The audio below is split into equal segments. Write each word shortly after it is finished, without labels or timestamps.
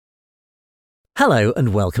Hello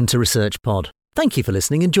and welcome to ResearchPod. Thank you for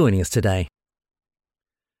listening and joining us today.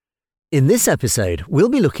 In this episode, we'll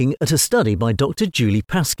be looking at a study by Dr. Julie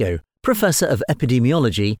Pascoe, Professor of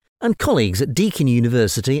Epidemiology and colleagues at Deakin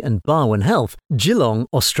University and Barwon Health, Geelong,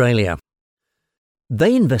 Australia.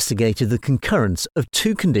 They investigated the concurrence of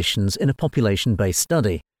two conditions in a population-based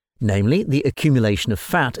study, namely the accumulation of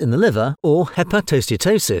fat in the liver, or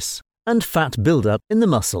hepatosteatosis, and fat buildup in the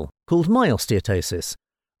muscle, called myosteatosis,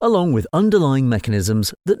 along with underlying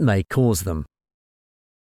mechanisms that may cause them.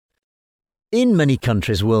 In many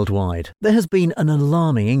countries worldwide, there has been an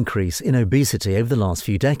alarming increase in obesity over the last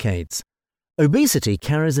few decades. Obesity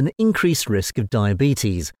carries an increased risk of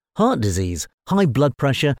diabetes, heart disease, high blood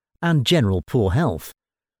pressure, and general poor health.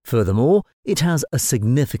 Furthermore, it has a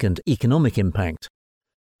significant economic impact.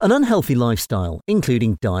 An unhealthy lifestyle,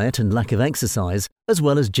 including diet and lack of exercise, as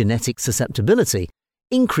well as genetic susceptibility,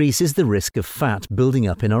 increases the risk of fat building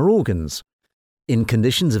up in our organs. In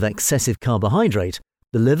conditions of excessive carbohydrate,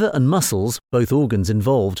 the liver and muscles, both organs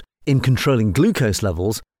involved in controlling glucose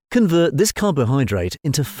levels, convert this carbohydrate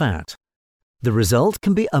into fat. The result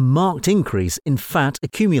can be a marked increase in fat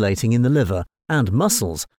accumulating in the liver and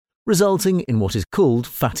muscles, resulting in what is called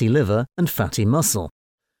fatty liver and fatty muscle.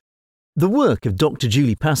 The work of Dr.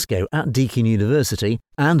 Julie Pascoe at Deakin University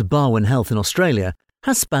and Barwon Health in Australia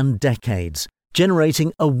has spanned decades,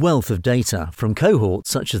 generating a wealth of data from cohorts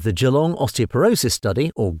such as the Geelong Osteoporosis Study,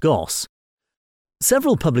 or GOS.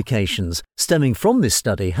 Several publications stemming from this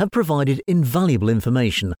study have provided invaluable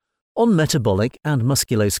information on metabolic and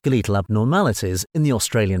musculoskeletal abnormalities in the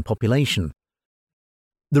Australian population.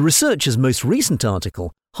 The researchers' most recent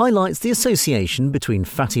article highlights the association between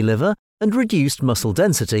fatty liver and reduced muscle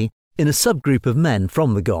density in a subgroup of men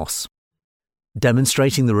from the GOS.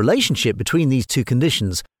 Demonstrating the relationship between these two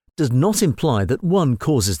conditions does not imply that one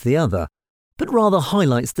causes the other, but rather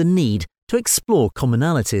highlights the need to explore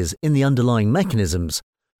commonalities in the underlying mechanisms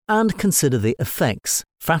and consider the effects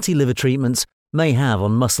fatty liver treatments may have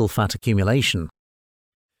on muscle fat accumulation.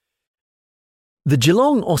 The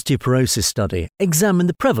Geelong Osteoporosis Study examined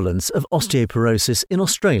the prevalence of osteoporosis in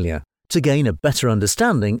Australia to gain a better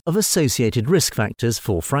understanding of associated risk factors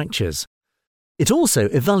for fractures. It also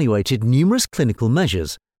evaluated numerous clinical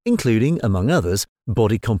measures, including, among others,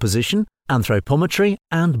 body composition, anthropometry,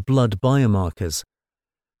 and blood biomarkers.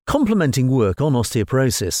 Complementing work on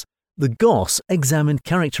osteoporosis, the GOS examined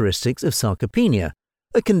characteristics of sarcopenia,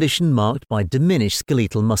 a condition marked by diminished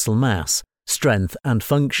skeletal muscle mass, strength, and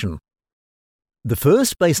function. The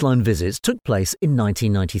first baseline visits took place in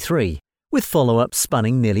 1993, with follow-up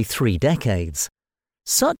spanning nearly 3 decades.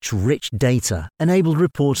 Such rich data enabled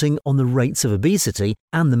reporting on the rates of obesity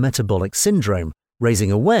and the metabolic syndrome,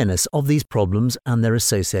 raising awareness of these problems and their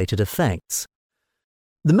associated effects.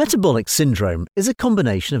 The metabolic syndrome is a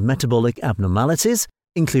combination of metabolic abnormalities,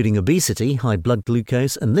 including obesity, high blood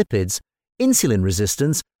glucose and lipids, insulin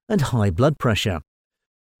resistance, and high blood pressure.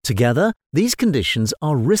 Together, these conditions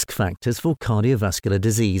are risk factors for cardiovascular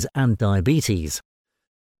disease and diabetes.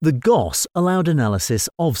 The GOS allowed analysis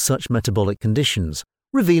of such metabolic conditions,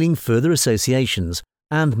 revealing further associations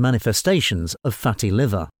and manifestations of fatty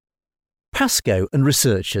liver. Pascoe and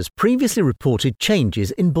researchers previously reported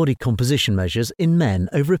changes in body composition measures in men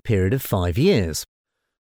over a period of 5 years.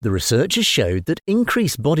 The researchers showed that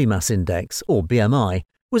increased body mass index, or BMI,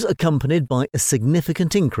 was accompanied by a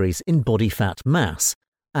significant increase in body fat mass,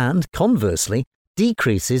 and conversely,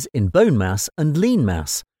 decreases in bone mass and lean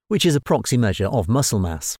mass, which is a proxy measure of muscle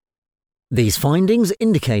mass. These findings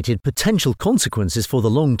indicated potential consequences for the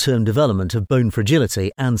long-term development of bone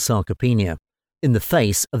fragility and sarcopenia, in the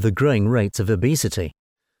face of the growing rates of obesity.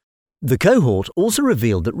 The cohort also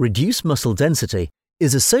revealed that reduced muscle density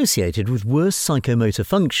is associated with worse psychomotor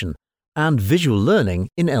function and visual learning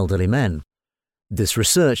in elderly men. This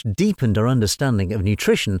research deepened our understanding of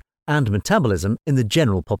nutrition and metabolism in the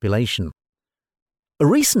general population. A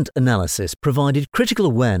recent analysis provided critical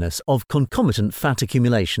awareness of concomitant fat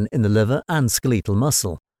accumulation in the liver and skeletal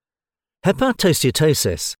muscle.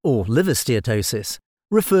 Hepatosteatosis, or liver steatosis,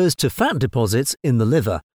 refers to fat deposits in the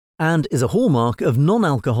liver and is a hallmark of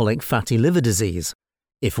non-alcoholic fatty liver disease.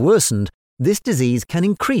 If worsened, this disease can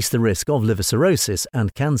increase the risk of liver cirrhosis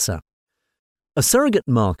and cancer. A surrogate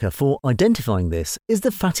marker for identifying this is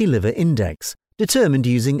the fatty liver index, determined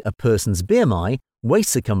using a person's BMI, waist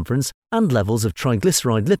circumference, and levels of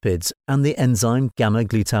triglyceride lipids and the enzyme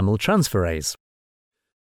gamma-glutamyl transferase.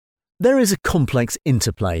 There is a complex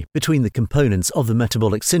interplay between the components of the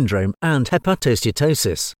metabolic syndrome and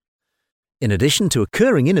hepatosteatosis. In addition to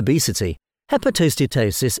occurring in obesity,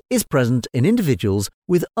 hepatosteatosis is present in individuals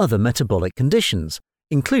with other metabolic conditions,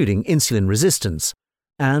 including insulin resistance,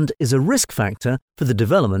 and is a risk factor for the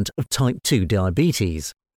development of type 2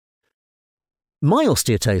 diabetes.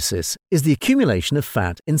 Myosteatosis is the accumulation of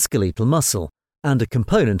fat in skeletal muscle and a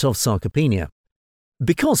component of sarcopenia.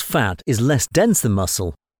 Because fat is less dense than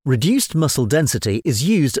muscle, reduced muscle density is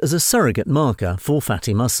used as a surrogate marker for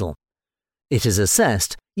fatty muscle. It is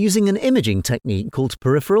assessed using an imaging technique called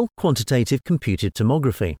peripheral quantitative computed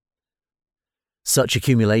tomography. Such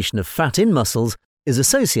accumulation of fat in muscles is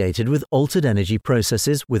associated with altered energy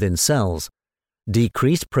processes within cells,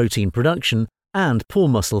 decreased protein production, and poor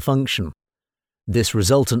muscle function. This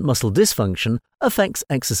resultant muscle dysfunction affects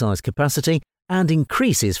exercise capacity and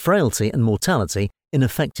increases frailty and mortality in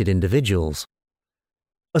affected individuals.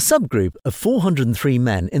 A subgroup of 403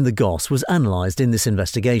 men in the GOS was analysed in this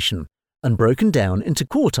investigation and broken down into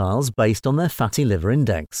quartiles based on their fatty liver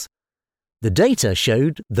index. The data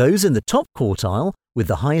showed those in the top quartile with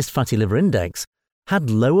the highest fatty liver index had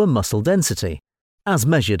lower muscle density, as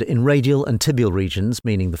measured in radial and tibial regions,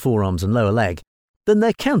 meaning the forearms and lower leg, than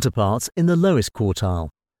their counterparts in the lowest quartile.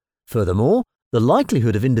 Furthermore, the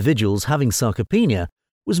likelihood of individuals having sarcopenia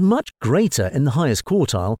was much greater in the highest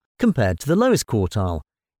quartile compared to the lowest quartile,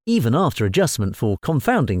 even after adjustment for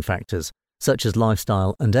confounding factors such as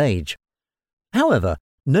lifestyle and age. However,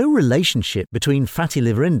 no relationship between fatty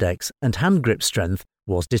liver index and hand grip strength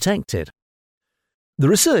was detected. The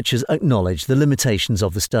researchers acknowledged the limitations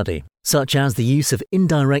of the study, such as the use of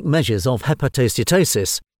indirect measures of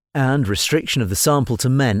hepatosteatosis and restriction of the sample to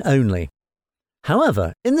men only.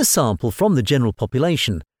 However, in the sample from the general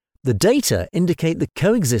population, the data indicate the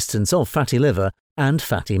coexistence of fatty liver and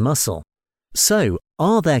fatty muscle. So,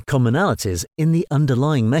 are there commonalities in the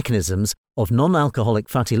underlying mechanisms of non-alcoholic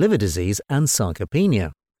fatty liver disease and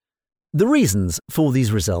sarcopenia? The reasons for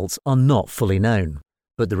these results are not fully known,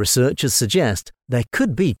 but the researchers suggest there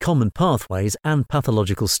could be common pathways and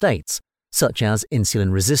pathological states, such as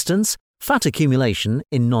insulin resistance, fat accumulation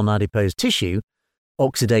in non-adipose tissue,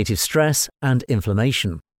 oxidative stress, and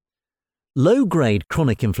inflammation. Low-grade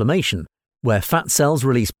chronic inflammation, where fat cells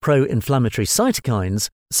release pro-inflammatory cytokines,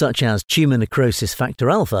 such as tumour necrosis factor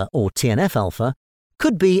alpha or TNF-alpha,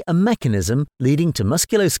 could be a mechanism leading to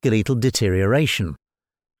musculoskeletal deterioration.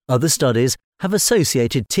 Other studies have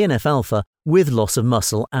associated TNF-alpha with loss of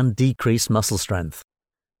muscle and decreased muscle strength.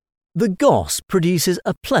 The GOS produces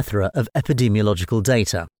a plethora of epidemiological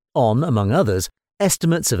data on, among others,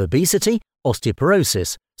 estimates of obesity,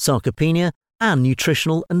 osteoporosis, sarcopenia, and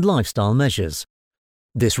nutritional and lifestyle measures.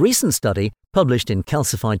 This recent study, published in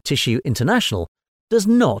Calcified Tissue International, does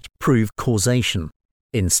not prove causation.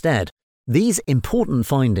 Instead, these important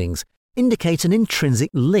findings indicate an intrinsic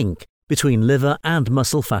link between liver and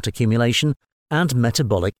muscle fat accumulation and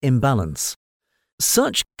metabolic imbalance.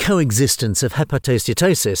 Such coexistence of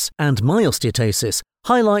hepatosteatosis and myosteatosis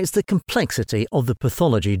highlights the complexity of the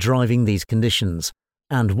pathology driving these conditions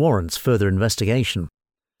and warrants further investigation.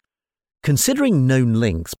 Considering known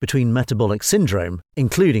links between metabolic syndrome,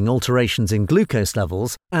 including alterations in glucose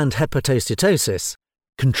levels, and hepatosteatosis,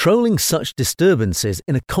 controlling such disturbances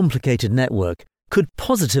in a complicated network could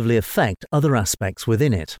positively affect other aspects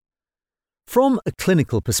within it. From a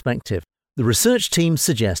clinical perspective, the research team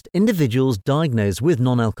suggest individuals diagnosed with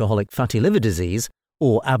non-alcoholic fatty liver disease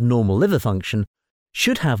or abnormal liver function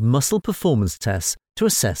should have muscle performance tests to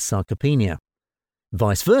assess sarcopenia.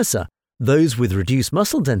 Vice versa, those with reduced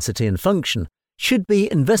muscle density and function should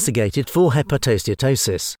be investigated for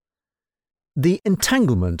hepatosteatosis. The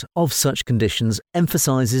entanglement of such conditions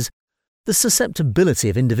emphasizes the susceptibility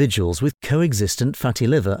of individuals with coexistent fatty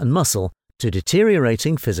liver and muscle to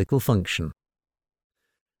deteriorating physical function.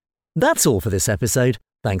 That's all for this episode.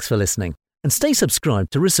 Thanks for listening, and stay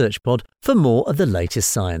subscribed to ResearchPod for more of the latest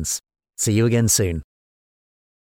science. See you again soon.